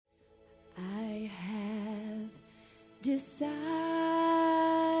decided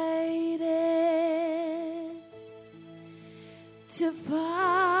to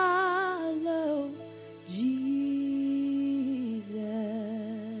follow Jesus.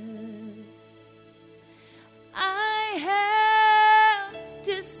 I have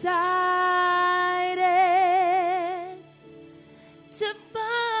decided to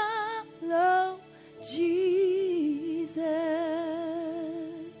follow Jesus.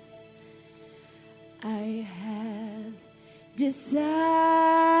 I have decided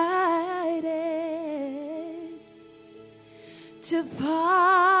to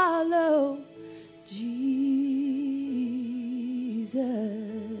follow Jesus.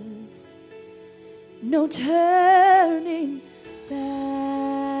 No turning back.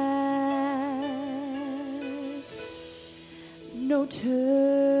 No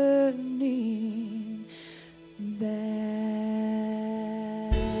turning back.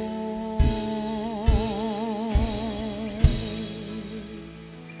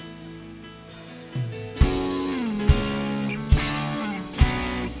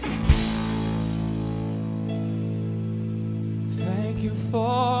 Thank you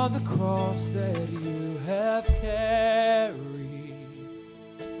for the cross that you have carried.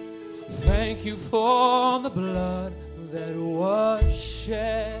 Thank you for the blood that was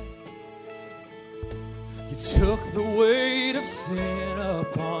shed. You took the weight of sin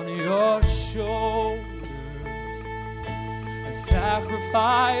upon your shoulders and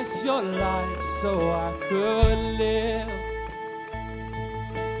sacrificed your life so I could live.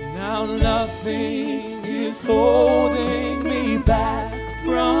 Now nothing is holding me back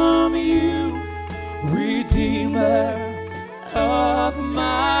from you, Redeemer of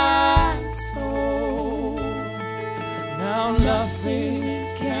my soul. Now nothing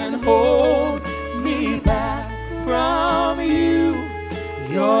can hold me back from you.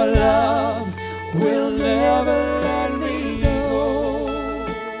 Your love will never let me go.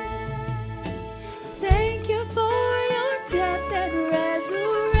 Thank you for your death and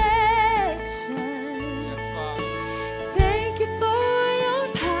resurrection. Yes, Father. Thank you for your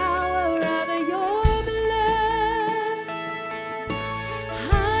power of your blood.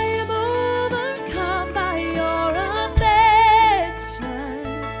 I am overcome by your affection,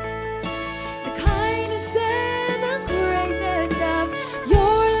 the kindness and the greatness of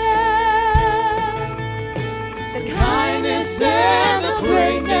your love, the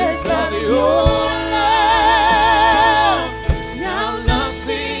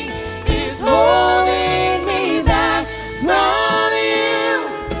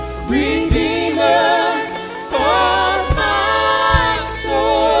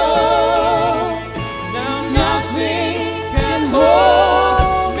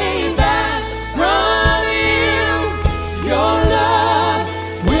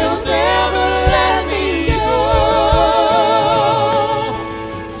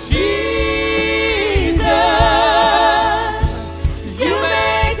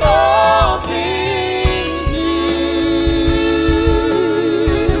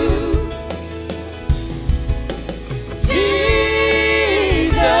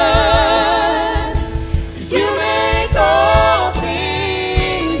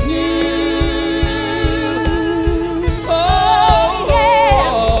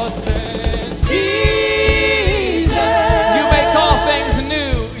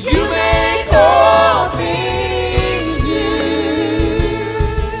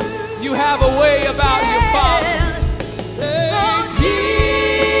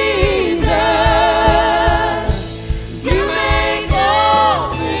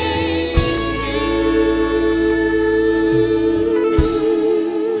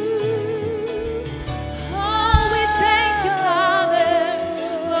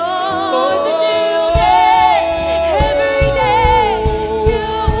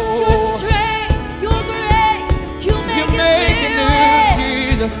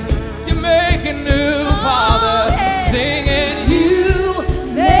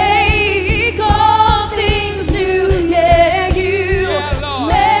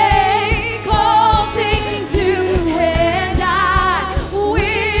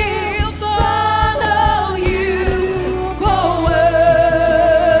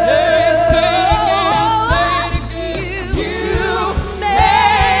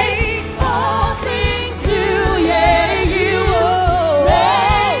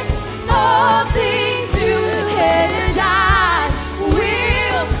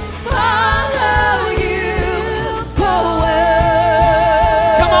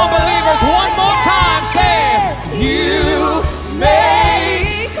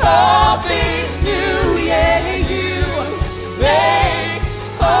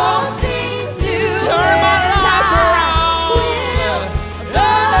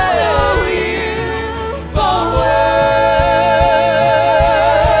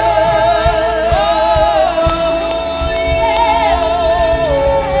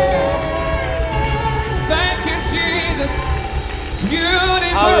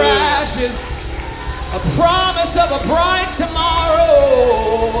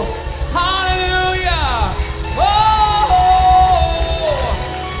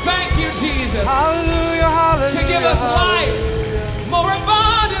us life more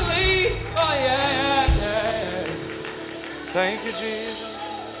abundantly. Oh, yeah. Thank you, Jesus.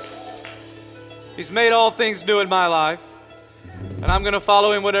 He's made all things new in my life, and I'm going to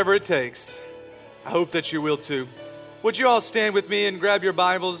follow Him whatever it takes. I hope that you will too. Would you all stand with me and grab your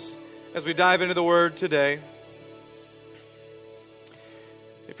Bibles as we dive into the Word today?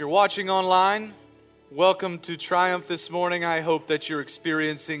 If you're watching online, welcome to Triumph this morning. I hope that you're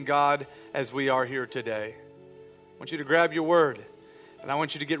experiencing God as we are here today. I want you to grab your Word, and I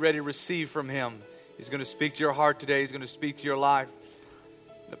want you to get ready to receive from Him. He's going to speak to your heart today. He's going to speak to your life.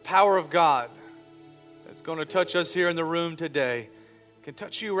 The power of God that's going to touch us here in the room today can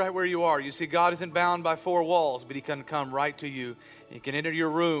touch you right where you are. You see, God isn't bound by four walls, but He can come right to you. He can enter your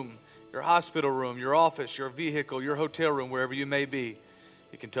room, your hospital room, your office, your vehicle, your hotel room, wherever you may be.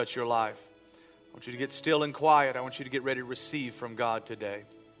 He can touch your life. I want you to get still and quiet. I want you to get ready to receive from God today.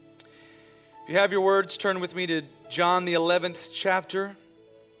 If you have your words, turn with me to John the 11th chapter.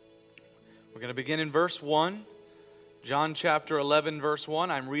 We're going to begin in verse 1. John chapter 11, verse 1.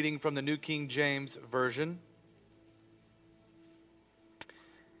 I'm reading from the New King James Version.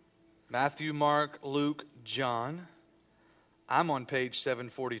 Matthew, Mark, Luke, John. I'm on page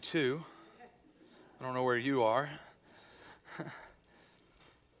 742. I don't know where you are.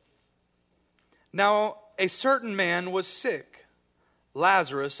 Now, a certain man was sick,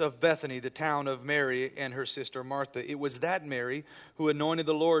 Lazarus of Bethany, the town of Mary and her sister Martha. It was that Mary who anointed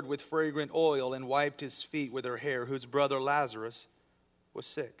the Lord with fragrant oil and wiped His feet with her hair, whose brother Lazarus was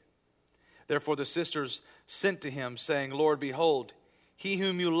sick. Therefore the sisters sent to Him, saying, Lord, behold, he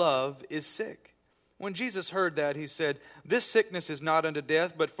whom you love is sick. When Jesus heard that, He said, This sickness is not unto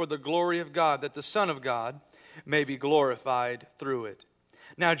death, but for the glory of God, that the Son of God may be glorified through it.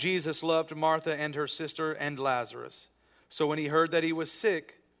 Now Jesus loved Martha and her sister and Lazarus. So when He heard that he was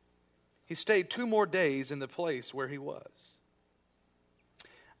sick, He stayed 2 more days in the place where he was.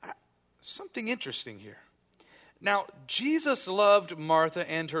 Something interesting here. Now, Jesus loved Martha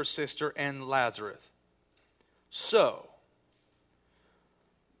and her sister and Lazarus. So,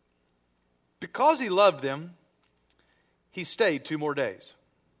 because He loved them, He stayed 2 more days.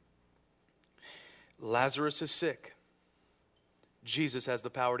 Lazarus is sick. Jesus has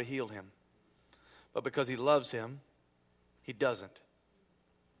the power to heal him. But because He loves him, He doesn't.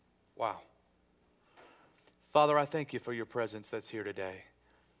 Wow. Father, I thank You for Your presence that's here today.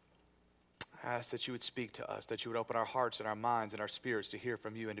 I ask that You would speak to us, that You would open our hearts and our minds and our spirits to hear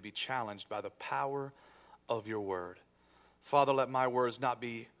from You and to be challenged by the power of Your word. Father, let my words not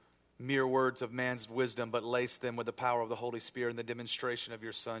be mere words of man's wisdom, but lace them with the power of the Holy Spirit and the demonstration of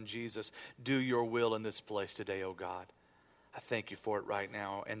Your Son, Jesus. Do Your will in this place today, O God. I thank You for it right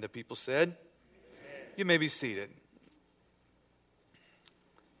now. And the people said, Amen. You may be seated.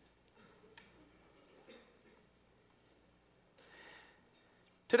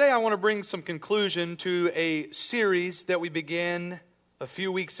 Today I want to bring some conclusion to a series that we began a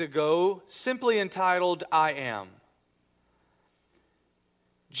few weeks ago, simply entitled, I Am.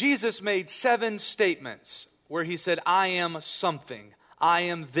 Jesus made 7 statements where He said, I am something. I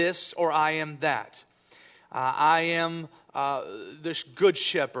am this or I am that. I am the good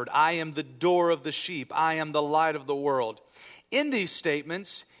shepherd. I am the door of the sheep. I am the light of the world. In these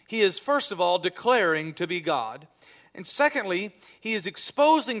statements, He is first of all declaring to be God. And secondly, He is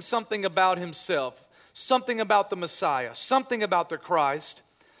exposing something about Himself, something about the Messiah, something about the Christ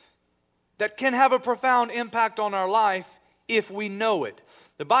that can have a profound impact on our life if we know it.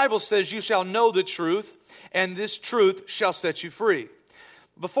 The Bible says, you shall know the truth, and this truth shall set you free.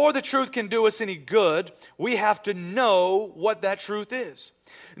 Before the truth can do us any good, we have to know what that truth is.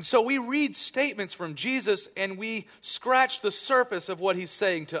 And so we read statements from Jesus and we scratch the surface of what He's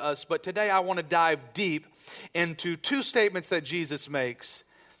saying to us. But today I want to dive deep into 2 statements that Jesus makes.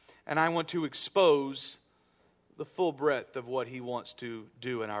 And I want to expose the full breadth of what He wants to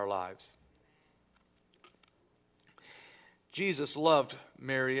do in our lives. Jesus loved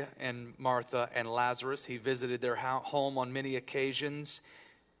Mary and Martha and Lazarus. He visited their home on many occasions.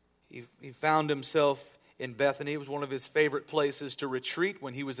 He found Himself in Bethany. It was one of His favorite places to retreat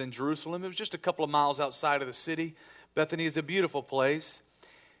when He was in Jerusalem. It was just a couple of miles outside of the city. Bethany is a beautiful place.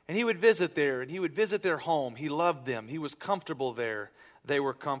 And He would visit there, and He would visit their home. He loved them. He was comfortable there. They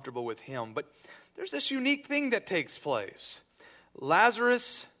were comfortable with Him. But there's this unique thing that takes place.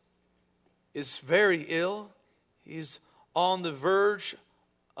 Lazarus is very ill. He's on the verge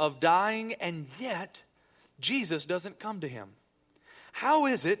of dying, and yet Jesus doesn't come to him. How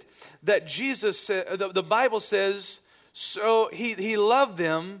is it that Jesus the Bible says, so he loved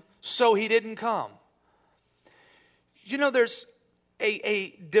them, so He didn't come? You know, there's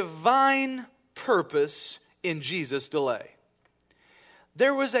a divine purpose in Jesus' delay.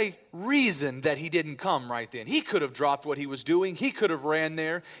 There was a reason that he didn't come right then. He could have dropped what he was doing. He could have ran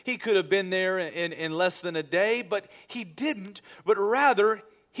there. He could have been there in less than a day, but he didn't. But rather,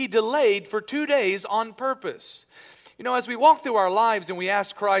 he delayed for 2 days on purpose. You know, as we walk through our lives and we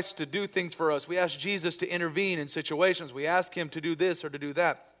ask Christ to do things for us, we ask Jesus to intervene in situations, we ask him to do this or to do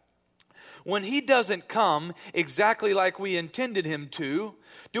that. When he doesn't come exactly like we intended him to,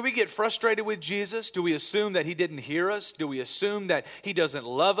 do we get frustrated with Jesus? Do we assume that he didn't hear us? Do we assume that he doesn't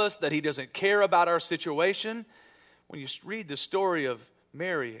love us, that he doesn't care about our situation? When you read the story of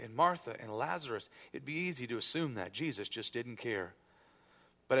Mary and Martha and Lazarus, it'd be easy to assume that Jesus just didn't care.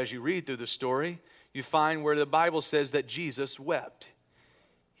 But as you read through the story, you find where the Bible says that Jesus wept.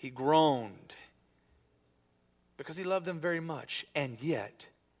 He groaned because he loved them very much, and yet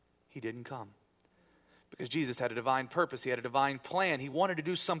he didn't come. Because Jesus had a divine purpose. He had a divine plan. He wanted to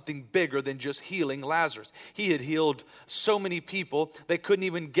do something bigger than just healing Lazarus. He had healed so many people, they couldn't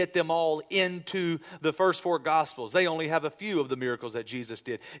even get them all into the first 4 Gospels. They only have a few of the miracles that Jesus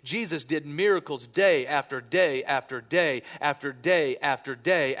did. Jesus did miracles day after day after day after day after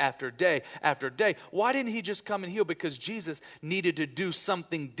day after day after day. Why didn't he just come and heal? Because Jesus needed to do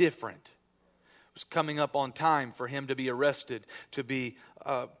something different. It was coming up on time for him to be arrested, to be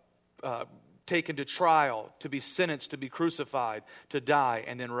taken to trial, to be sentenced, to be crucified, to die,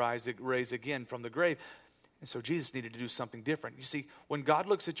 and then raise again from the grave. And so Jesus needed to do something different. You see, when God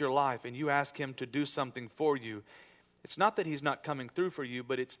looks at your life and you ask him to do something for you, it's not that he's not coming through for you,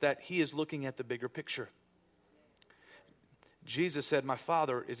 but it's that he is looking at the bigger picture. Jesus said, my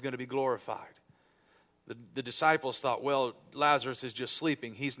Father is going to be glorified. The disciples thought, well, Lazarus is just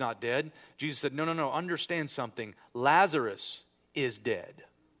sleeping. He's not dead. Jesus said, no, understand something. Lazarus is dead.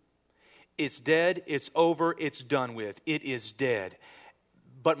 It's dead, it's over, it's done with. It is dead.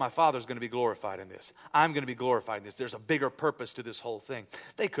 But my Father's going to be glorified in this. I'm going to be glorified in this. There's a bigger purpose to this whole thing.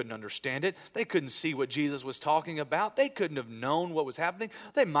 They couldn't understand it. They couldn't see what Jesus was talking about. They couldn't have known what was happening.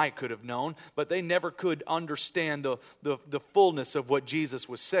 They could have known, but they never could understand the fullness of what Jesus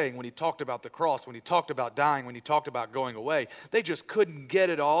was saying when he talked about the cross, when he talked about dying, when he talked about going away. They just couldn't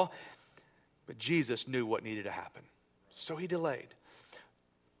get it all. But Jesus knew what needed to happen. So he delayed.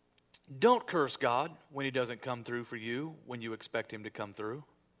 Don't curse God when he doesn't come through for you when you expect him to come through.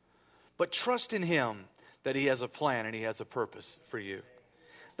 But trust in him that he has a plan and he has a purpose for you.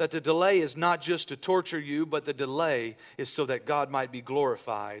 That the delay is not just to torture you, but the delay is so that God might be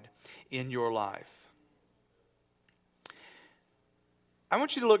glorified in your life. I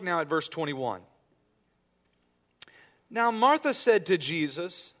want you to look now at verse 21. Now Martha said to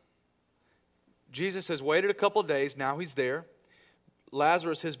Jesus has waited a couple of days, now he's there.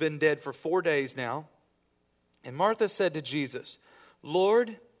 Lazarus has been dead for 4 days now. And Martha said to Jesus,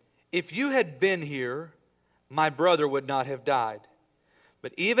 Lord, if you had been here, my brother would not have died.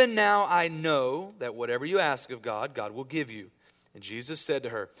 But even now I know that whatever you ask of God, God will give you. And Jesus said to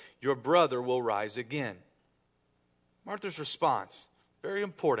her, your brother will rise again. Martha's response, very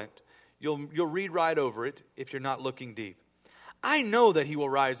important. You'll read right over it if you're not looking deep. I know that he will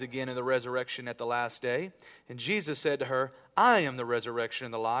rise again in the resurrection at the last day. And Jesus said to her, I am the resurrection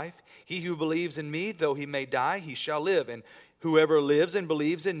and the life. He who believes in me, though he may die, he shall live. And whoever lives and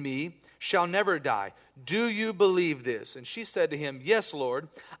believes in me shall never die. Do you believe this? And she said to him, yes, Lord,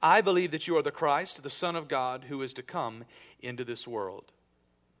 I believe that you are the Christ, the Son of God, who is to come into this world.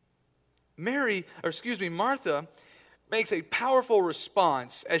 Martha makes a powerful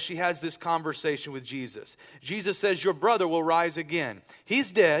response as she has this conversation with Jesus. Jesus says, your brother will rise again. He's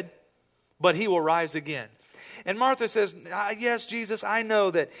dead, but he will rise again. And Martha says, yes, Jesus, I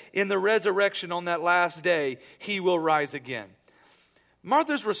know that in the resurrection on that last day, he will rise again.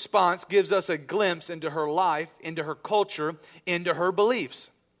 Martha's response gives us a glimpse into her life, into her culture, into her beliefs.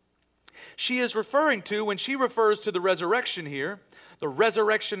 She is referring to, when she refers to the resurrection here, the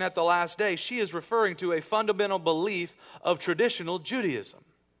resurrection at the last day, she is referring to a fundamental belief of traditional Judaism.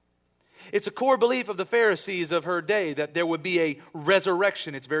 It's a core belief of the Pharisees of her day that there would be a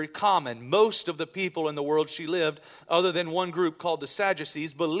resurrection. It's very common. Most of the people in the world she lived, other than one group called the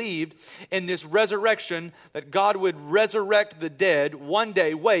Sadducees, believed in this resurrection, that God would resurrect the dead one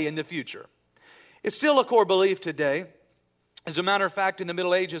day way in the future. It's still a core belief today. As a matter of fact, in the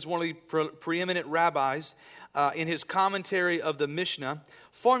Middle Ages, one of the preeminent rabbis, in his commentary of the Mishnah,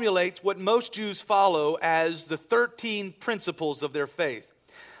 formulates what most Jews follow as the 13 principles of their faith.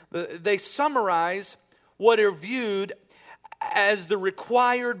 They summarize what are viewed as the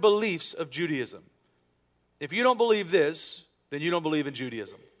required beliefs of Judaism. If you don't believe this, then you don't believe in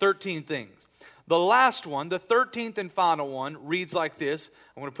Judaism. 13 things. The last one, the 13th and final one, reads like this.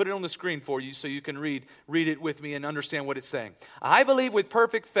 I'm going to put it on the screen for you so you can read it with me and understand what it's saying. I believe with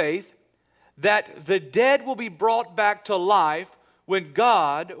perfect faith that the dead will be brought back to life when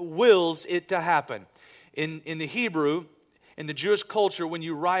God wills it to happen. In the Hebrew, in the Jewish culture, when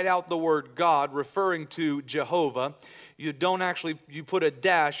you write out the word God referring to Jehovah, you put a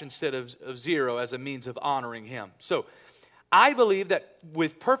dash instead of zero as a means of honoring him. So, I believe that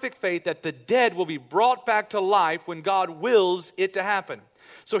with perfect faith that the dead will be brought back to life when God wills it to happen.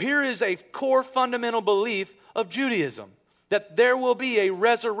 So here is a core fundamental belief of Judaism, that there will be a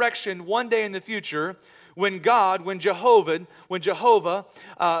resurrection one day in the future when Jehovah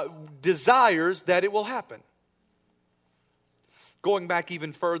desires that it will happen. Going back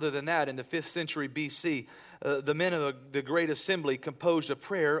even further than that, in the 5th century BC, the men of the Great Assembly composed a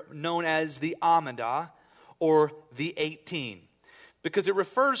prayer known as the Amidah, or the 18, because it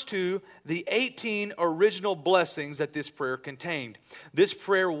refers to the 18 original blessings that this prayer contained. This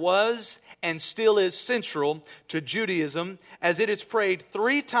prayer was and still is central to Judaism, as it is prayed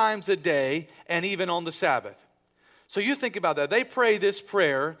 3 times a day and even on the Sabbath. So you think about that. They pray this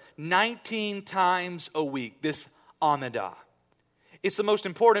prayer 19 times a week, this Amidah. It's the most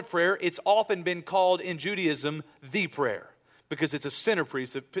important prayer. It's often been called in Judaism the prayer, because it's a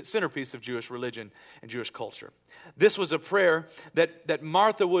centerpiece of Jewish religion and Jewish culture. This was a prayer that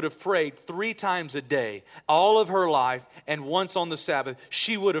Martha would have prayed 3 times a day, all of her life, and once on the Sabbath.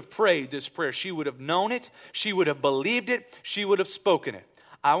 She would have prayed this prayer. She would have known it. She would have believed it. She would have spoken it.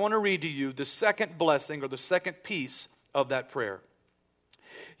 I want to read to you the second blessing, or the second piece of that prayer.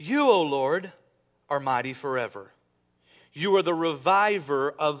 You, O Lord, are mighty forever. You are the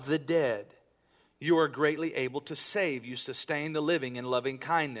reviver of the dead. You are greatly able to save. You sustain the living in loving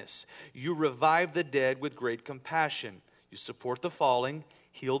kindness. You revive the dead with great compassion. You support the falling,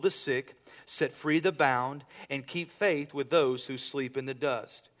 heal the sick, set free the bound, and keep faith with those who sleep in the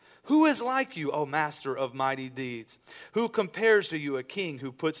dust. Who is like you, O Master of mighty deeds? Who compares to you, a king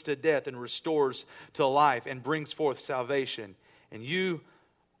who puts to death and restores to life and brings forth salvation? And you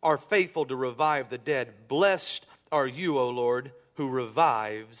are faithful to revive the dead. Blessed are you, O Lord, who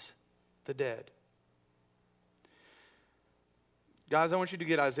revives the dead. Guys, I want you to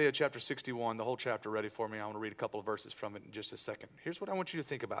get Isaiah chapter 61, the whole chapter, ready for me. I want to read a couple of verses from it in just a second. Here's what I want you to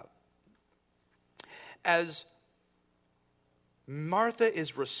think about. As Martha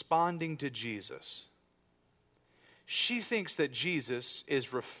is responding to Jesus, she thinks that Jesus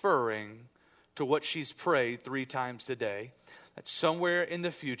is referring to what she's prayed 3 times today, that somewhere in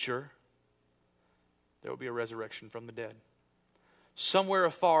the future there will be a resurrection from the dead. Somewhere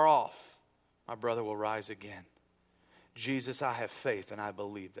afar off, my brother will rise again. Jesus, I have faith and I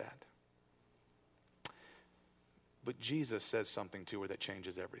believe that. But Jesus says something to her that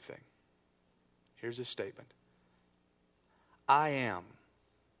changes everything. Here's his statement. I am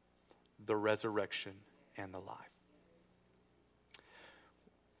the resurrection and the life.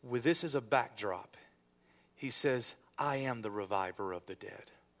 With this as a backdrop, he says, I am the reviver of the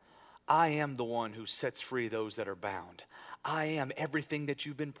dead. I am the one who sets free those that are bound. I am everything that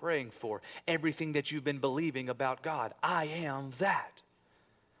you've been praying for, everything that you've been believing about God. I am that.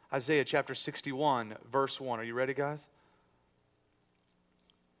 Isaiah chapter 61, verse 1. Are you ready, guys?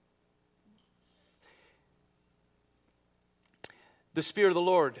 The Spirit of the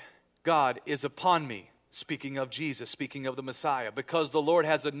Lord, God, is upon me. Speaking of Jesus, speaking of the Messiah. Because the Lord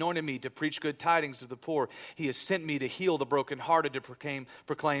has anointed me to preach good tidings to the poor. He has sent me to heal the brokenhearted, to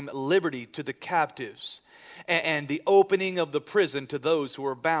proclaim liberty to the captives, and the opening of the prison to those who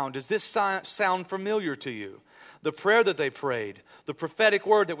are bound. Does this sound familiar to you? The prayer that they prayed, the prophetic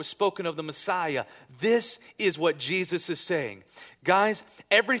word that was spoken of the Messiah. This is what Jesus is saying. Guys,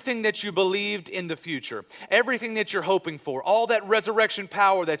 everything that you believed in the future, everything that you're hoping for, all that resurrection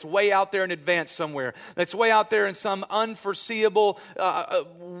power that's way out there in advance somewhere, that's way out there in some unforeseeable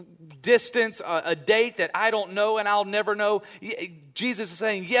distance, a date that I don't know and I'll never know. Jesus is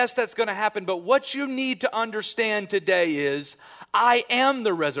saying, yes, that's going to happen, but what you need to understand today is, I am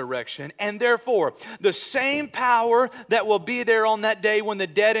the resurrection, and therefore, the same power that will be there on that day when the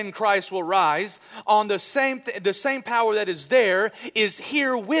dead in Christ will rise, on the same power that is there is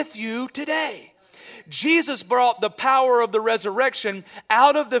here with you today. Jesus brought the power of the resurrection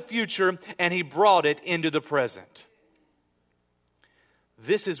out of the future, and he brought it into the present.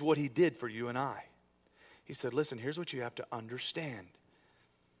 This is what he did for you and I. He said, listen, here's what you have to understand.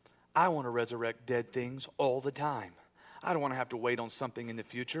 I want to resurrect dead things all the time. I don't want to have to wait on something in the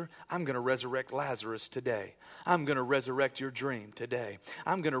future. I'm going to resurrect Lazarus today. I'm going to resurrect your dream today.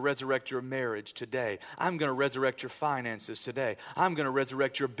 I'm going to resurrect your marriage today. I'm going to resurrect your finances today. I'm going to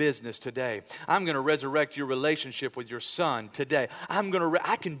resurrect your business today. I'm going to resurrect your relationship with your son today.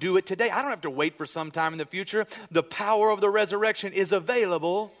 I can do it today. I don't have to wait for some time in the future. The power of the resurrection is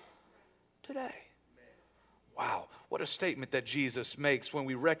available today. Wow, what a statement that Jesus makes when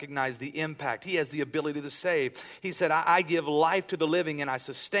we recognize the impact. He has the ability to save. He said, I give life to the living and I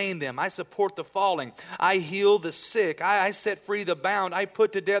sustain them. I support the falling. I heal the sick. I set free the bound. I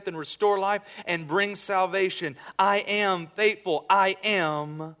put to death and restore life and bring salvation. I am faithful. I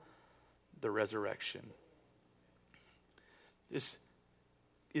am the resurrection. This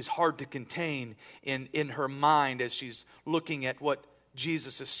is hard to contain in her mind as she's looking at what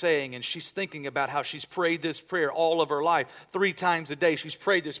Jesus is saying, and she's thinking about how she's prayed this prayer all of her life. 3 times a day she's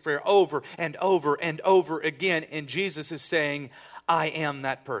prayed this prayer over and over and over again, and Jesus is saying, I am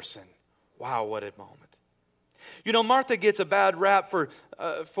that person. Wow, what a moment. You know, Martha gets a bad rap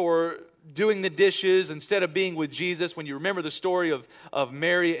for doing the dishes instead of being with Jesus. When you remember the story of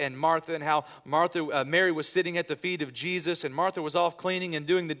Mary and Martha, and how Mary was sitting at the feet of Jesus, and Martha was off cleaning and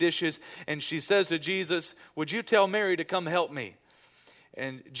doing the dishes, and she says to Jesus, would you tell Mary to come help me?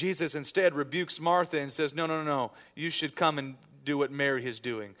 And Jesus instead rebukes Martha and says, no, you should come and do what Mary is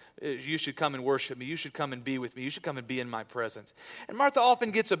doing. You should come and worship me. You should come and be with me. You should come and be in my presence. And Martha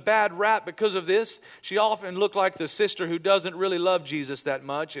often gets a bad rap because of this. She often looked like the sister who doesn't really love Jesus that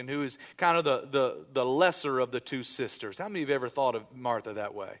much and who is kind of the lesser of the 2 sisters. How many of you have ever thought of Martha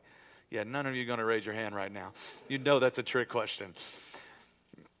that way? Yeah, none of you are going to raise your hand right now. You know that's a trick question.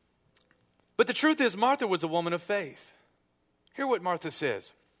 But the truth is, Martha was a woman of faith. Hear what Martha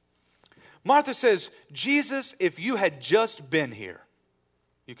says. Martha says, Jesus, if you had just been here,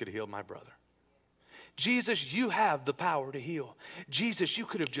 you could have healed my brother. Jesus, you have the power to heal. Jesus, you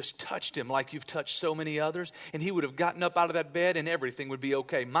could have just touched him like you've touched so many others, and he would have gotten up out of that bed and everything would be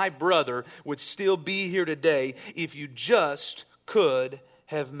okay. My brother would still be here today if you just could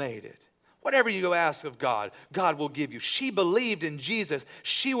have made it. Whatever you go ask of God, God will give you. She believed in Jesus.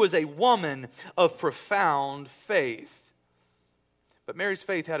 She was a woman of profound faith. But Mary's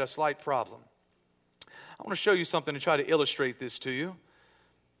faith had a slight problem. I want to show you something to try to illustrate this to you.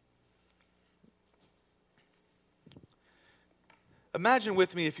 Imagine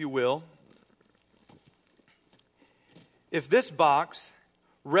with me, if you will, if this box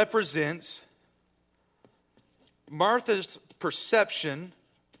represents Martha's perception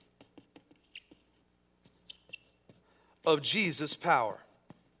of Jesus' power.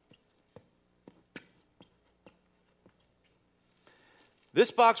 This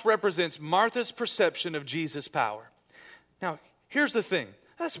box represents Martha's perception of Jesus' power. Now, here's the thing.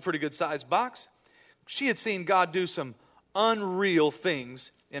 That's a pretty good sized box. She had seen God do some unreal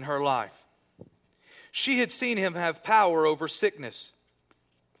things in her life. She had seen him have power over sickness.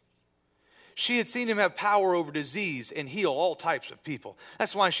 She had seen him have power over disease and heal all types of people.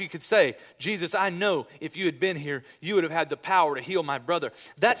 That's why she could say, Jesus, I know if you had been here, you would have had the power to heal my brother.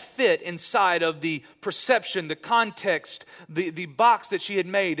 That fit inside of the perception, the context, the box that she had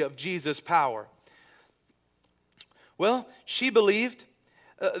made of Jesus' power. Well, she believed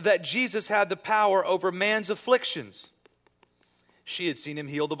that Jesus had the power over man's afflictions. She had seen him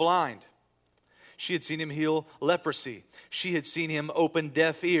heal the blind. She had seen him heal leprosy. She had seen him open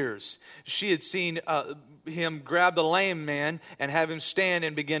deaf ears. She had seen him grab the lame man and have him stand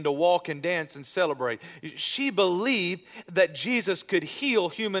and begin to walk and dance and celebrate. She believed that Jesus could heal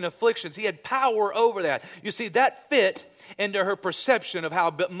human afflictions. He had power over that. You see, that fit into her perception of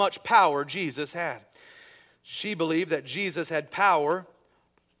how much power Jesus had. She believed that Jesus had power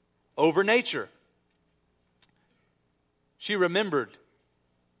over nature. She remembered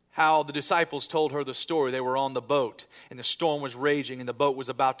how the disciples told her the story. They were on the boat and the storm was raging and the boat was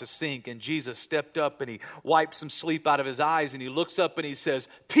about to sink, and Jesus stepped up and he wiped some sleep out of his eyes and he looks up and he says,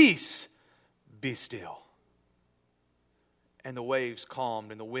 "Peace, be still." And the waves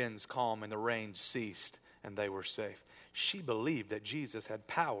calmed and the winds calmed and the rain ceased and they were safe. She believed that Jesus had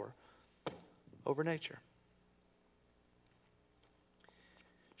power over nature.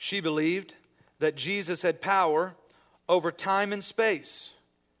 She believed that Jesus had power over time and space.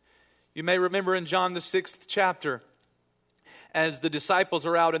 You may remember in John the 6th chapter, as the disciples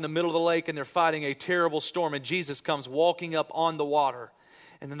are out in the middle of the lake and they're fighting a terrible storm, and Jesus comes walking up on the water.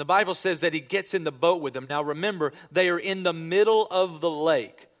 And then the Bible says that he gets in the boat with them. Now remember, they are in the middle of the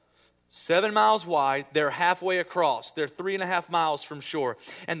lake. 7 miles wide, they're halfway across. They're 3.5 miles from shore.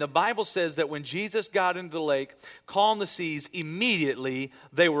 And the Bible says that when Jesus got into the lake, calmed the seas, immediately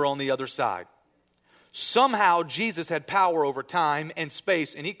they were on the other side. Somehow Jesus had power over time and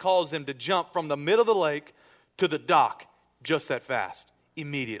space, and he calls them to jump from the middle of the lake to the dock just that fast,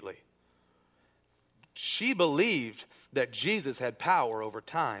 immediately. She believed that Jesus had power over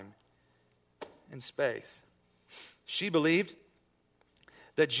time and space. She believed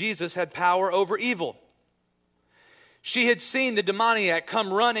that Jesus had power over evil. She had seen the demoniac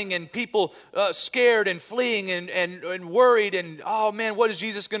come running and people scared and fleeing and worried and, oh man, what is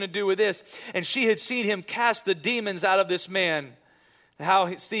Jesus going to do with this? And she had seen him cast the demons out of this man,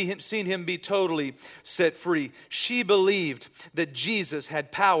 how seen him be totally set free. She believed that Jesus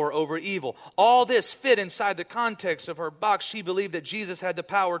had power over evil. All this fit inside the context of her box. She believed that Jesus had the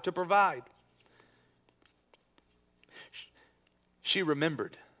power to provide. She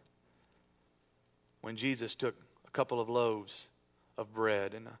remembered when Jesus took a couple of loaves of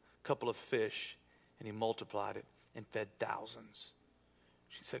bread and a couple of fish, and he multiplied it and fed thousands.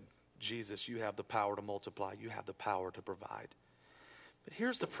 She said, Jesus, you have the power to multiply. You have the power to provide. But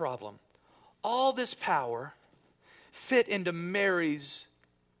here's the problem. All this power fit into Mary's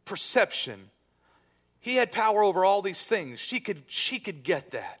perception. He had power over all these things. She could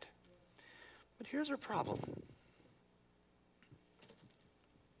get that. But here's her problem.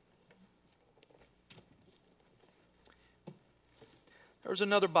 There was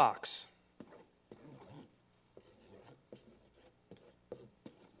another box.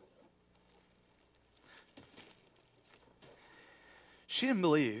 She didn't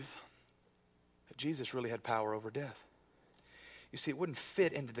believe that Jesus really had power over death. You see, it wouldn't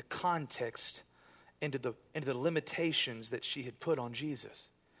fit into the context, into the limitations that she had put on Jesus.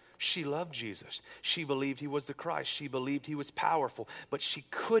 She loved Jesus. She believed he was the Christ. She believed he was powerful. But she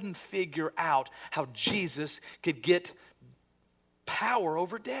couldn't figure out how Jesus could get power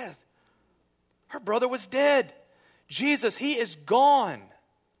over death. Her brother was dead. Jesus, he is gone.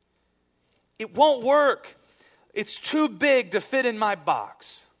 It won't work. It's too big to fit in my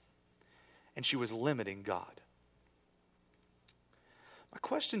box. And she was limiting God. My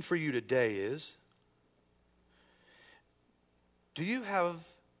question for you today is, do you have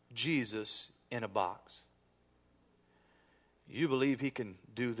Jesus in a box? You believe he can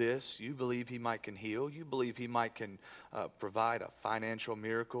do this. You believe he might can heal. You believe he might can provide a financial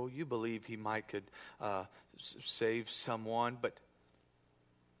miracle. You believe he might could save someone. But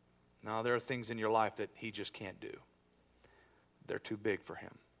no, there are things in your life that he just can't do. They're too big for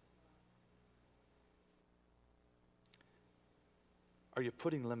him. Are you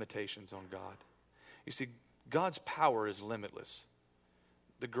putting limitations on God? You see, God's power is limitless.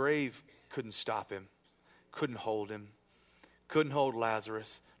 The grave couldn't stop him, couldn't hold him, couldn't hold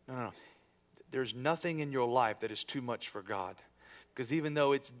Lazarus. No. There's nothing in your life that is too much for God. Because even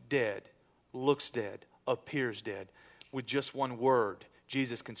though it's dead, looks dead, appears dead, with just one word,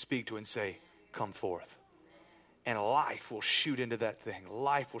 Jesus can speak to it and say, come forth. And life will shoot into that thing.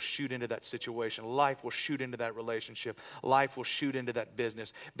 Life will shoot into that situation. Life will shoot into that relationship. Life will shoot into that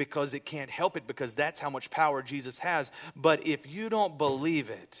business because it can't help it, because that's how much power Jesus has. But if you don't believe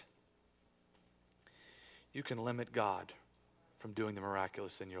it, you can limit God from doing the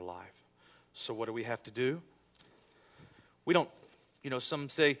miraculous in your life. So what do we have to do? We don't, some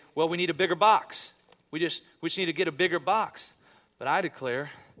say, well, we need a bigger box. We just need to get a bigger box. But I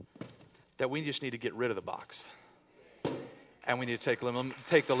declare that we just need to get rid of the box. And we need to take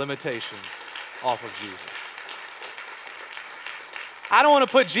the limitations off of Jesus. I don't want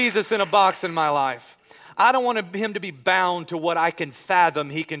to put Jesus in a box in my life. I don't want him to be bound to what I can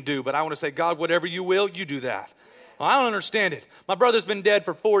fathom he can do. But I want to say, God, whatever you will, you do that. Well, I don't understand it. My brother's been dead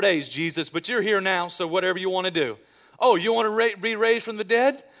for 4 days, Jesus, but you're here now, so whatever you want to do. Oh, you want to be raised from the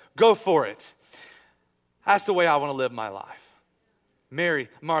dead? Go for it. That's the way I want to live my life.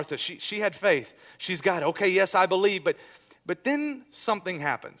 Martha, she had faith. She's got it. Okay, yes, I believe, but then something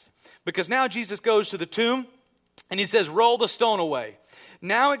happens. Because now Jesus goes to the tomb and he says, roll the stone away.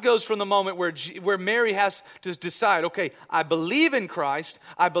 Now it goes from the moment where Mary has to decide, okay, I believe in Christ.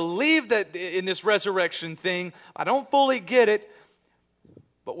 I believe that in this resurrection thing. I don't fully get it.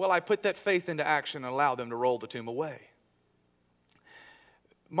 But will I put that faith into action and allow them to roll the tomb away?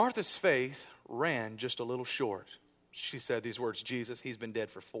 Martha's faith ran just a little short. She said these words, Jesus, he's been dead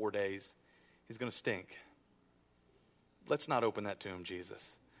for 4 days. He's going to stink. Let's not open that tomb,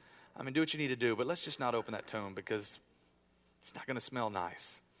 Jesus. I mean, do what you need to do, but let's just not open that tomb because it's not going to smell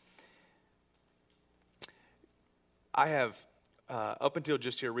nice. I have, up until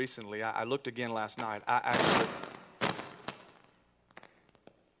just here recently, I looked again last night. I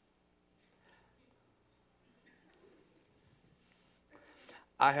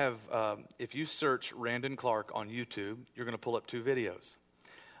have, if you search Randon Clark on YouTube, you're going to pull up 2 videos.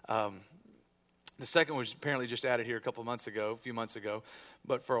 The second was apparently just added here a few months ago.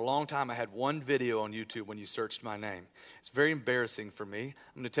 But for a long time, I had one video on YouTube when you searched my name. It's very embarrassing for me.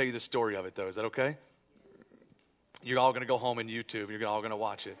 I'm going to tell you the story of it, though. Is that okay? You're all going to go home in YouTube. You're all going to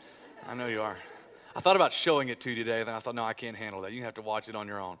watch it. I know you are. I thought about showing it to you today. Then I thought, no, I can't handle that. You have to watch it on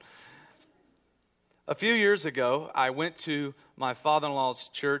your own. A few years ago, I went to my father-in-law's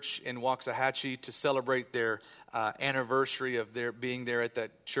church in Waxahachie to celebrate their anniversary of their being there at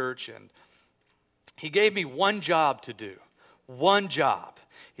that church. And he gave me one job to do. One job.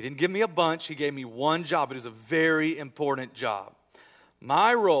 He didn't give me a bunch. He gave me one job. It was a very important job.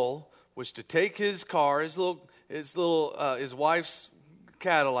 My role was to take his car, his wife's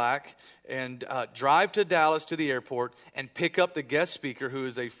Cadillac, and drive to Dallas to the airport and pick up the guest speaker, who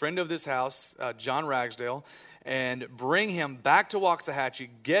is a friend of this house, John Ragsdale, and bring him back to Waxahachie,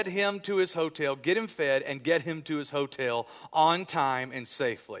 get him to his hotel, get him fed, and get him to his hotel on time and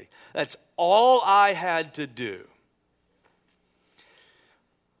safely. That's all I had to do.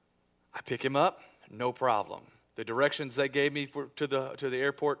 I pick him up, no problem. The directions they gave me to the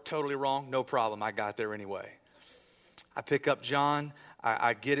airport, totally wrong, no problem. I got there anyway. I pick up John.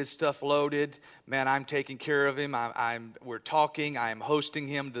 I get his stuff loaded. Man, I'm taking care of him. We're talking. I am hosting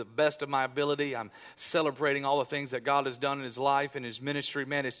him to the best of my ability. I'm celebrating all the things that God has done in his life and his ministry.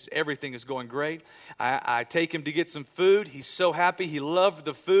 Man, everything is going great. I take him to get some food. He's so happy. He loved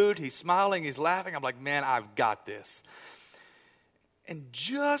the food. He's smiling. He's laughing. I'm like, man, I've got this. And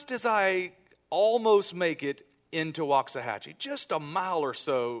just as I almost make it into Waxahachie, just a mile or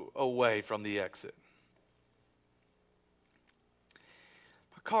so away from the exit,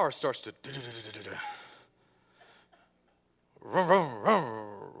 my car starts to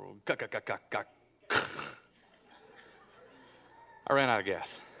I ran out of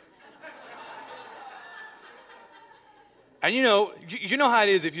gas. And you know how it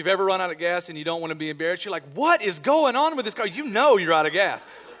is if you've ever run out of gas and you don't want to be embarrassed. You're like, what is going on with this car? You know you're out of gas.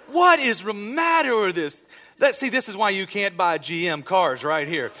 What is the matter with this? This is why you can't buy GM cars right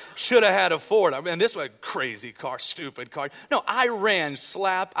here. Should have had a Ford. I mean, this was a crazy car, stupid car. No, I ran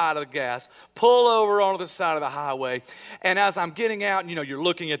slap out of the gas, pull over onto the side of the highway, and as I'm getting out, you're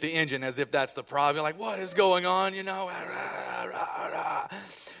looking at the engine as if that's the problem. You're like, what is going on?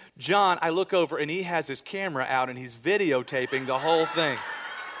 John, I look over, and he has his camera out, and he's videotaping the whole thing.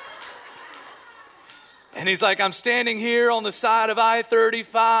 And he's like, I'm standing here on the side of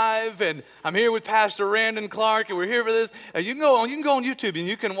I-35, and I'm here with Pastor Randon Clark, and we're here for this. And you can go on YouTube, and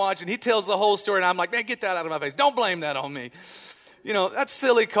you can watch, and he tells the whole story, and I'm like, man, get that out of my face. Don't blame that on me. That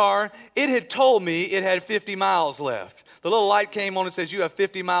silly car, it had told me it had 50 miles left. The little light came on and says, you have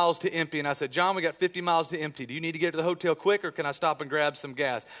 50 miles to empty. And I said, John, we got 50 miles to empty. Do you need to get to the hotel quick, or can I stop and grab some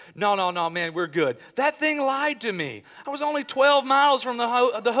gas? No, man, we're good. That thing lied to me. I was only 12 miles from the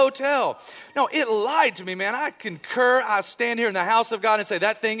hotel. No, it lied to me, man. I concur. I stand here in the house of God and say,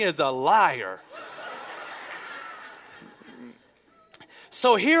 that thing is a liar.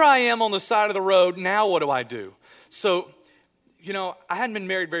 So here I am on the side of the road. Now what do I do? So, I hadn't been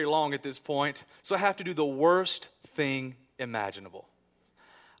married very long at this point, so I have to do the worst thing imaginable.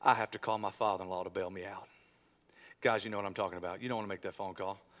 I have to call my father-in-law to bail me out. Guys, you know what I'm talking about. You don't want to make that phone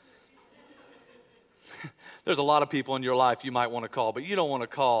call. There's a lot of people in your life you might want to call, but you don't want to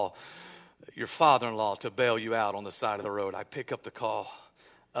call your father-in-law to bail you out on the side of the road. I pick up the call.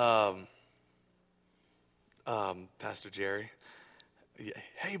 Pastor Jerry.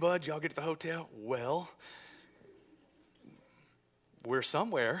 Hey, bud, y'all get to the hotel? Well, we're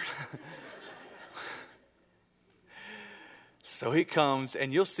somewhere. So he comes,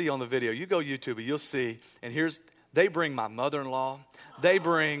 and you'll see on the video, you go YouTube, and you'll see, and they bring my mother-in-law, they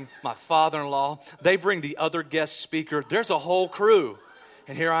bring my father-in-law, they bring the other guest speaker. There's a whole crew.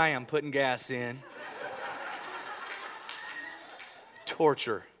 And here I am putting gas in.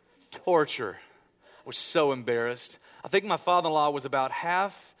 Torture. I was so embarrassed. I think my father-in-law was about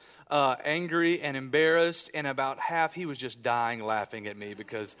half angry and embarrassed, and about half he was just dying laughing at me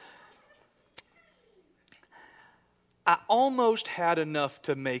because I almost had enough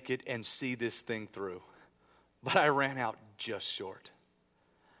to make it and see this thing through, but I ran out just short.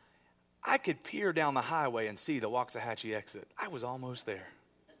 I could peer down the highway and see the Waxahachie exit. I was almost there,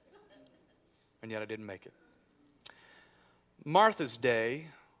 and yet I didn't make it. Martha's day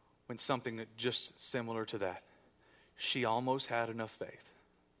went something just similar to that. She almost had enough faith.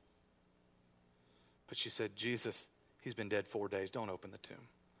 But she said, Jesus, he's been dead 4 days. Don't open the tomb.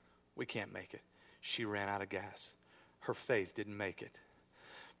 We can't make it. She ran out of gas. Her faith didn't make it.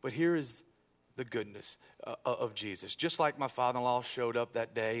 But here is the goodness of Jesus. Just like my father-in-law showed up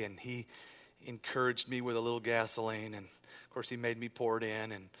that day, and he encouraged me with a little gasoline. And, of course, he made me pour it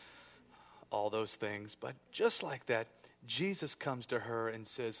in. And all those things. But just like that, Jesus comes to her and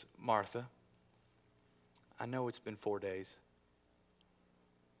says, Martha, I know it's been 4 days,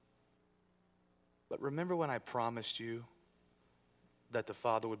 but remember when I promised you that the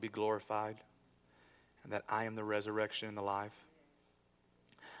Father would be glorified and that I am the resurrection and the life?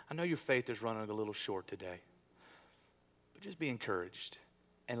 I know your faith is running a little short today, but just be encouraged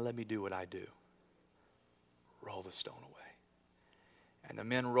and let me do what I do. Roll the stone away. And the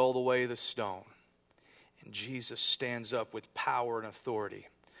men roll away the stone. And Jesus stands up with power and authority.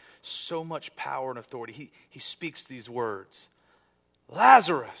 So much power and authority. He speaks these words.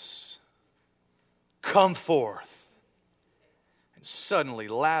 Lazarus, come forth. And suddenly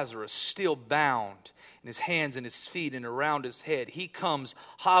Lazarus, still bound in his hands and his feet and around his head, he comes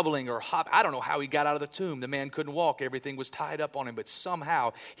hobbling or I don't know how he got out of the tomb. The man couldn't walk. Everything was tied up on him. But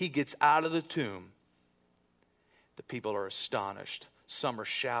somehow he gets out of the tomb. The people are astonished. Some are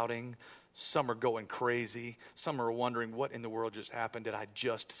shouting. Some are going crazy. Some are wondering, what in the world just happened? Did I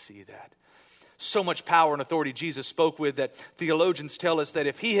just see that? So much power and authority Jesus spoke with that theologians tell us that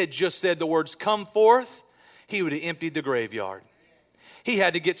if he had just said the words, come forth, he would have emptied the graveyard. He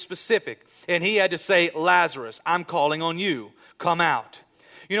had to get specific. And he had to say, Lazarus, I'm calling on you. Come out.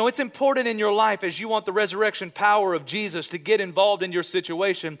 You know, it's important in your life as you want the resurrection power of Jesus to get involved in your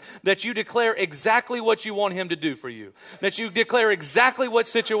situation that you declare exactly what you want him to do for you. That you declare exactly what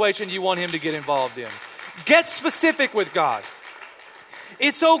situation you want him to get involved in. Get specific with God.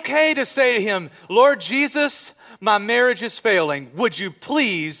 It's okay to say to him, Lord Jesus, my marriage is failing. Would you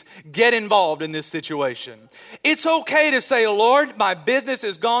please get involved in this situation? It's okay to say, Lord, my business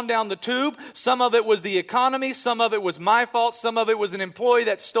has gone down the tube. Some of it was the economy. Some of it was my fault. Some of it was an employee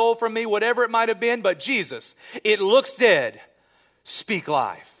that stole from me, whatever it might have been. But Jesus, it looks dead. Speak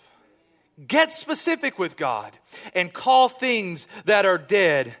life. Get specific with God and call things that are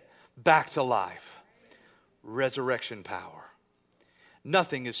dead back to life. Resurrection power.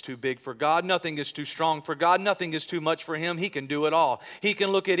 Nothing is too big for God. Nothing is too strong for God. Nothing is too much for him. He can do it all. He can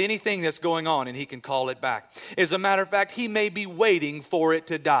look at anything that's going on and he can call it back. As a matter of fact, he may be waiting for it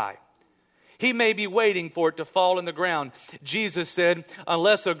to die. He may be waiting for it to fall in the ground. Jesus said,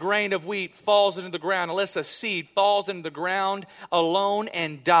 unless a grain of wheat falls into the ground, unless a seed falls into the ground alone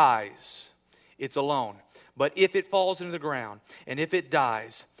and dies, it's alone. But if it falls into the ground and if it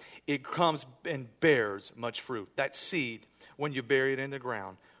dies, it comes and bears much fruit. That seed, when you bury it in the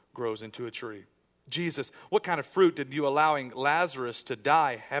ground, grows into a tree. Jesus, what kind of fruit did you allowing Lazarus to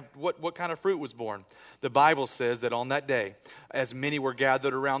die have? What kind of fruit was born? The Bible says that on that day, as many were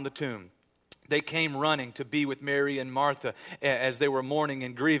gathered around the tomb, they came running to be with Mary and Martha as they were mourning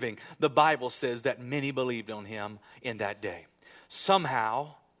and grieving. The Bible says that many believed on him in that day.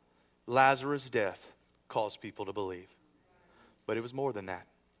 Somehow, Lazarus' death caused people to believe. But it was more than that.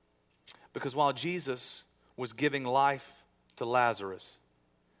 Because while Jesus was giving life to Lazarus,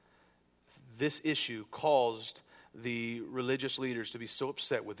 this issue caused the religious leaders to be so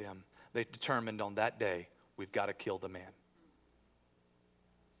upset with him, they determined on that day, we've got to kill the man.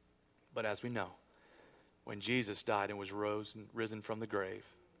 But as we know, when Jesus died and was risen from the grave,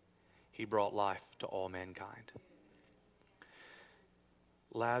 he brought life to all mankind.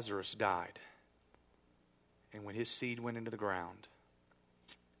 Lazarus died, and when his seed went into the ground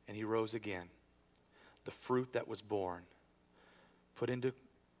and he rose again, the fruit that was born put into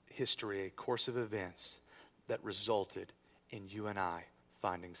history a course of events that resulted in you and I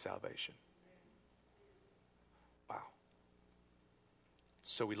finding salvation. Wow.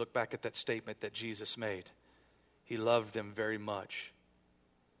 So we look back at that statement that Jesus made. He loved them very much.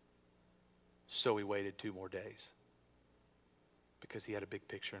 So he waited 2 more days because he had a big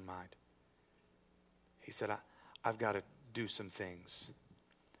picture in mind. He said, I've got to do some things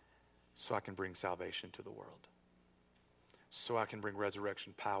so I can bring salvation to the world. So I can bring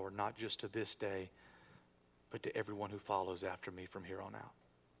resurrection power, not just to this day, but to everyone who follows after me from here on out.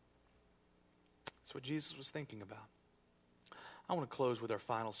 That's what Jesus was thinking about. I want to close with our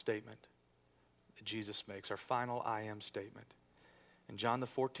final statement that Jesus makes, our final I am statement. In John the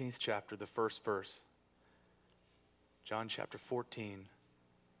 14th chapter, the first verse. John chapter 14,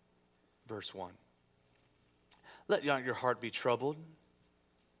 verse 1. Let not your heart be troubled.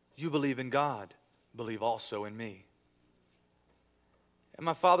 You believe in God, believe also in me. In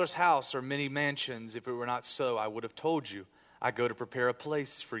my Father's house are many mansions. If it were not so, I would have told you. I go to prepare a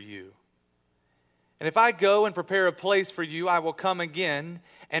place for you. And if I go and prepare a place for you, I will come again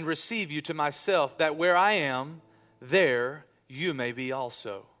and receive you to myself, that where I am, there you may be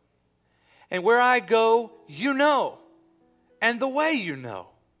also. And where I go, you know, and the way you know.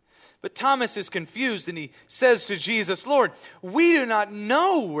 But Thomas is confused and he says to Jesus, Lord, we do not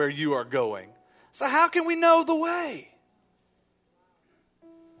know where you are going. So how can we know the way?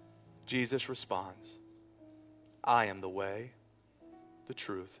 Jesus responds, I am the way, the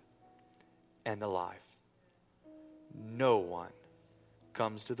truth, and the life. No one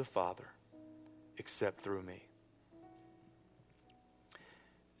comes to the Father except through me.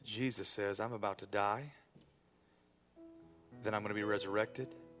 Jesus says, I'm about to die, then I'm going to be resurrected,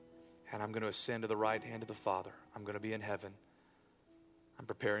 and I'm going to ascend to the right hand of the Father. I'm going to be in heaven. I'm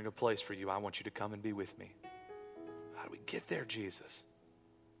preparing a place for you. I want you to come and be with me. How do we get there, Jesus?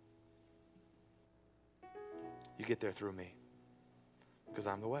 You get there through me, because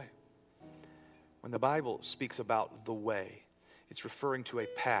I'm the way. When the Bible speaks about the way, it's referring to a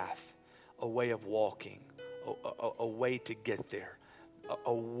path, a way of walking, a way to get there,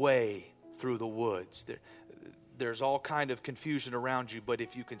 a way through the woods. There's all kind of confusion around you, but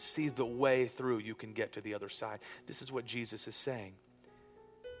if you can see the way through, you can get to the other side. This is what Jesus is saying.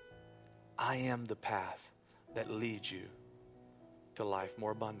 I am the path that leads you to life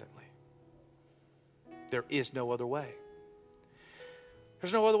more abundantly. There is no other way.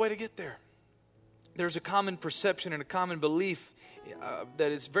 There's no other way to get there. There's a common perception and a common belief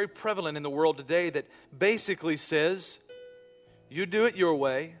that is very prevalent in the world today that basically says, you do it your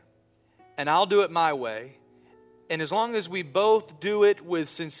way, and I'll do it my way, and as long as we both do it with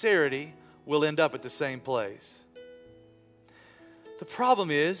sincerity, we'll end up at the same place. The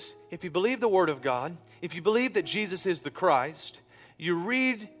problem is, if you believe the Word of God, if you believe that Jesus is the Christ,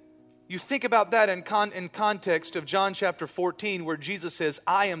 you think about that in context of John chapter 14 where Jesus says,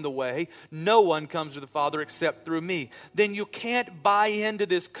 I am the way, no one comes to the Father except through me. Then you can't buy into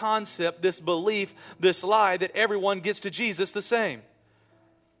this concept, this belief, this lie that everyone gets to Jesus the same.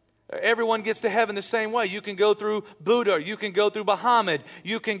 Everyone gets to heaven the same way. You can go through Buddha, you can go through Muhammad,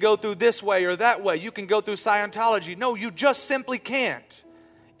 you can go through this way or that way, you can go through Scientology. No, you just simply can't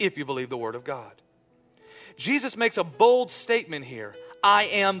if you believe the Word of God. Jesus makes a bold statement here. I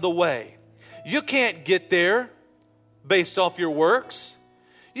am the way. You can't get there based off your works.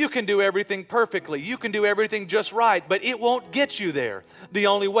 You can do everything perfectly. You can do everything just right, but it won't get you there. The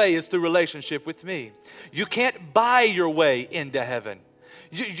only way is through relationship with me. You can't buy your way into heaven.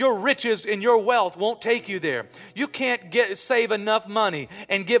 Your riches and your wealth won't take you there. You can't save enough money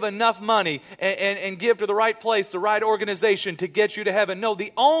and give enough money and give to the right place, the right organization to get you to heaven. No,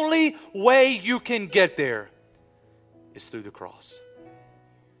 the only way you can get there is through the cross.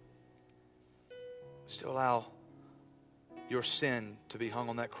 Still allow your sin to be hung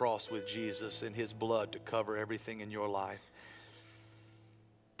on that cross with Jesus and His blood to cover everything in your life.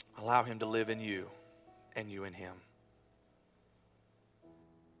 Allow Him to live in you and you in Him.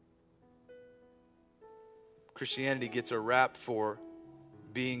 Christianity gets a rap for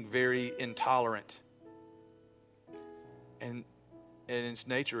being very intolerant. And in its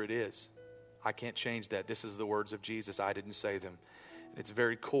nature it is. I can't change that. This is the words of Jesus. I didn't say them. At its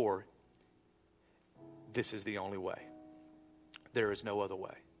very core, this is the only way. There is no other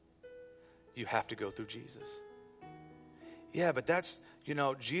way. You have to go through Jesus. Yeah, but that's,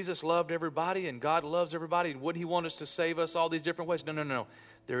 Jesus loved everybody and God loves everybody. And wouldn't He want us to save us all these different ways? No.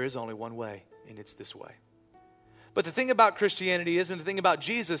 There is only one way, and it's this way. But the thing about Christianity is, and the thing about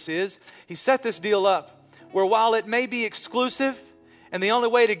Jesus is, He set this deal up where while it may be exclusive, and the only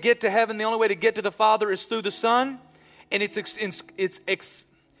way to get to heaven, the only way to get to the Father is through the Son, and it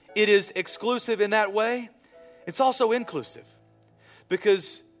is exclusive in that way, it's also inclusive.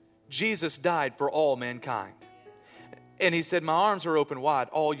 Because Jesus died for all mankind. And He said, my arms are open wide.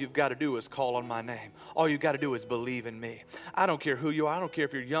 All you've got to do is call on my name. All you've got to do is believe in me. I don't care who you are. I don't care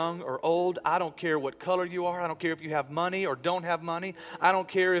if you're young or old. I don't care what color you are. I don't care if you have money or don't have money. I don't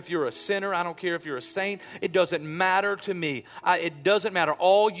care if you're a sinner. I don't care if you're a saint. It doesn't matter to me. It doesn't matter.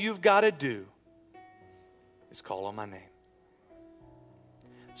 All you've got to do is call on my name.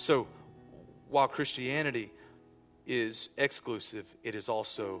 So, while Christianity is exclusive, it is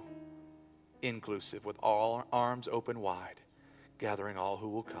also inclusive, with all arms open wide, gathering all who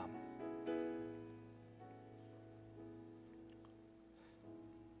will come.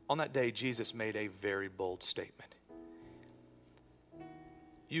 On that day, Jesus made a very bold statement.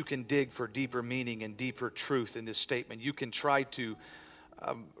 You can dig for deeper meaning and deeper truth in this statement. You can try to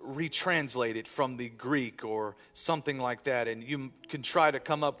retranslate it from the Greek or something like that, and you can try to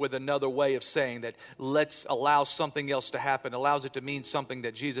come up with another way of saying that. Let's allow something else to happen, allows it to mean something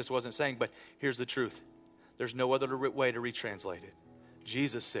that Jesus wasn't saying. But here's the truth. There's no other way to retranslate it.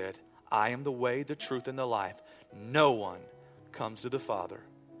 Jesus said, I am the way, the truth, and the life. No one comes to the Father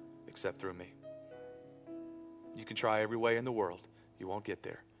except through me. You can try every way in the world. You won't get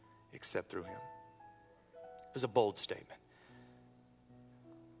there except through him. It was a bold statement.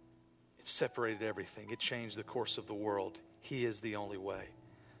 It separated everything. It changed the course of the world. He is the only way.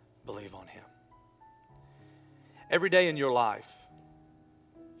 Believe on him. Every day in your life,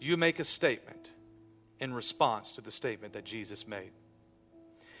 you make a statement in response to the statement that Jesus made.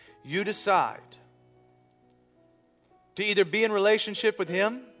 You decide to either be in relationship with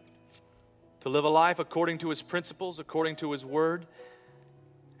him, to live a life according to his principles, according to his word,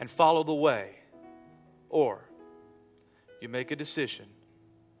 and follow the way, or you make a decision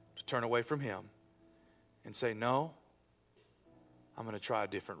to turn away from him and say, no, I'm going to try a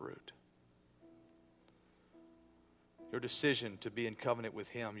different route. Your decision to be in covenant with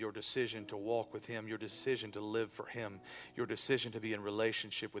him, your decision to walk with him, your decision to live for him, your decision to be in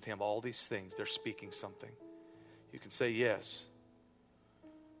relationship with him, all these things, they're speaking something. You can say yes,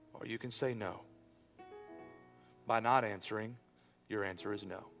 or you can say no. By not answering, your answer is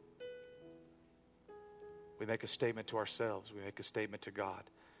no. We make a statement to ourselves. We make a statement to God.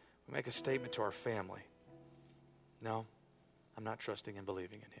 We make a statement to our family. No, I'm not trusting and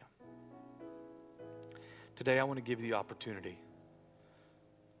believing in him. Today, I want to give you the opportunity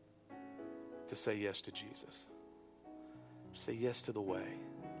to say yes to Jesus. Say yes to the way.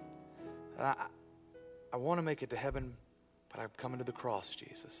 And I want to make it to heaven, but I'm coming to the cross,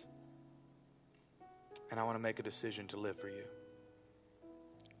 Jesus. And I want to make a decision to live for you.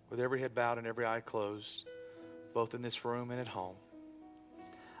 With every head bowed and every eye closed, both in this room and at home,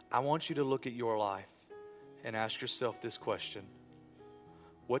 I want you to look at your life and ask yourself this question.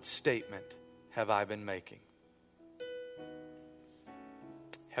 What statement have I been making?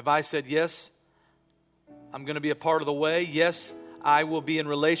 Have I said, yes, I'm going to be a part of the way? Yes, I will be in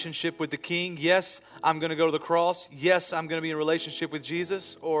relationship with the King. Yes, I'm going to go to the cross. Yes, I'm going to be in relationship with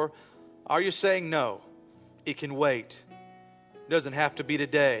Jesus. Or are you saying, no, it can wait? It doesn't have to be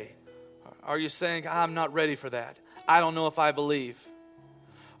today. Are you saying, I'm not ready for that? I don't know if I believe.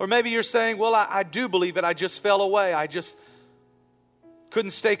 Or maybe you're saying, well, I do believe it. I just fell away. I just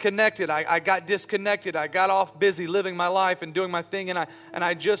couldn't stay connected. I got disconnected. I got off busy living my life and doing my thing, and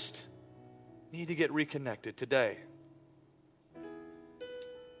I just need to get reconnected today.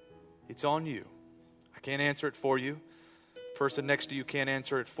 It's on you. I can't answer it for you. The person next to you can't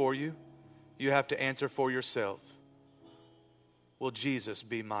answer it for you. You have to answer for yourself. Will Jesus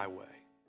be my way?